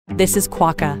This is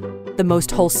Quokka, the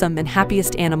most wholesome and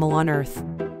happiest animal on Earth.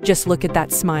 Just look at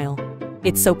that smile.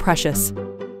 It's so precious.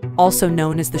 Also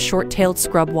known as the short-tailed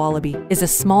scrub wallaby, is a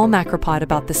small macropod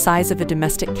about the size of a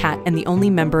domestic cat and the only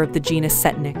member of the genus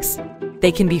Cetinix.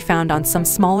 They can be found on some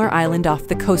smaller island off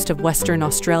the coast of Western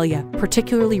Australia,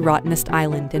 particularly Rottenest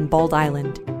Island and Bald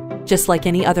Island. Just like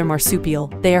any other marsupial,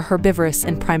 they are herbivorous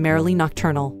and primarily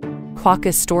nocturnal.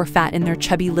 Quokkas store fat in their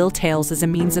chubby little tails as a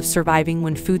means of surviving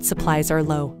when food supplies are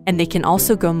low, and they can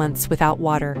also go months without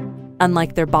water.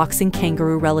 Unlike their boxing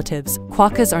kangaroo relatives,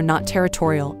 quokkas are not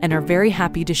territorial and are very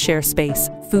happy to share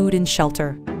space, food, and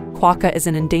shelter. Quokka is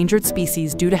an endangered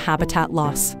species due to habitat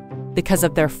loss. Because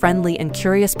of their friendly and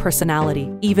curious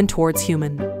personality, even towards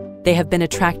human, they have been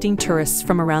attracting tourists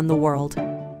from around the world.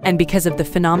 And because of the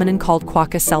phenomenon called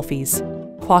quokka selfies,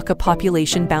 quokka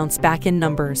population bounce back in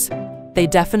numbers. They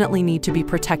definitely need to be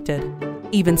protected.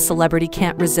 Even celebrity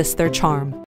can't resist their charm.